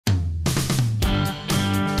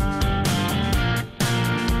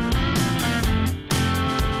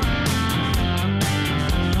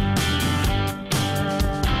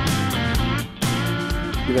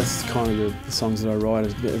that's kind of the songs that I write.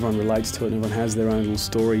 Everyone relates to it, and everyone has their own little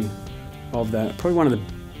story of that. Probably one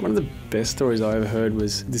of the best stories I ever heard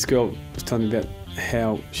was this girl was telling me about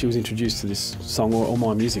how she was introduced to this song, or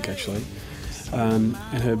my music actually, and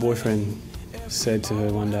her boyfriend said to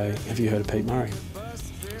her one day, "Have you heard of Pete Murray?"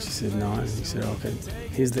 She said, "No." And he said, "Okay,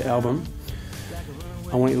 here's the album.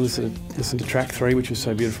 I want you to listen to track 3, which was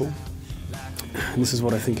So Beautiful, and this is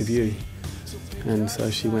what I think of you." And so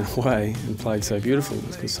she went away and played So Beautiful,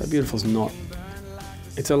 because So Beautiful's not,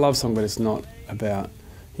 it's a love song, but it's not about,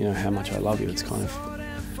 you know, how much I love you. It's kind of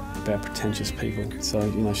about pretentious people. So,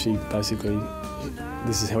 you know, she basically,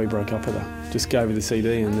 this is how he broke up with her. Just gave her the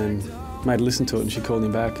CD and then made her listen to it, and she called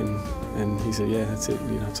him back and he said, "Yeah, that's it,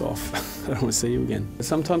 you know, it's off. I don't want to see you again."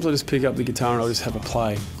 Sometimes I just pick up the guitar and I'll just have a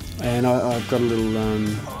play. And I've got a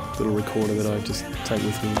little recorder that I just take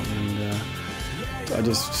with me, and I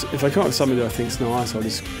just, if I come up with something that I think's nice, I'll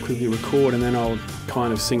just quickly record, and then I'll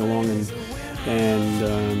kind of sing along and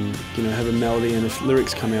you know, have a melody, and if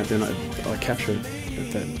lyrics come out, then I capture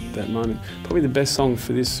it at that moment. Probably the best song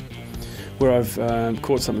for this, where I've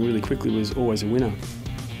caught something really quickly, was Always a Winner.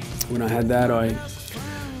 When I had that,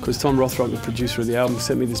 because Tom Rothrock, the producer of the album,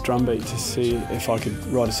 sent me this drum beat to see if I could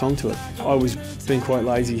write a song to it. I was being quite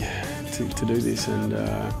lazy to do this, and you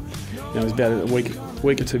know, it was about a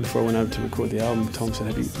week or two before I went over to record the album. Tom said,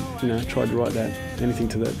 "Have you know, tried to write anything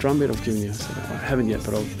to that drum beat I've given you?" I said, "I haven't yet,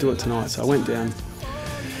 but I'll do it tonight." So I went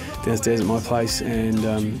downstairs at my place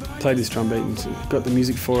and played this drum beat and got the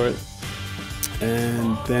music for it.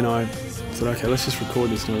 And then I thought, okay, let's just record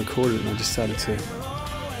this, and I recorded it, and I just started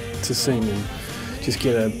to sing and just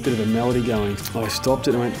get a bit of a melody going. I stopped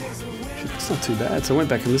it and I went, "It's not too bad." So I went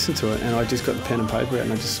back and listened to it, and I just got the pen and paper out,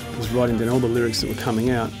 and I just was writing down all the lyrics that were coming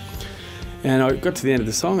out. And I got to the end of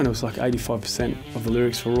the song, and it was like 85% of the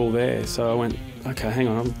lyrics were all there. So I went, okay, hang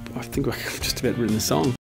on, I think I've just about written a song.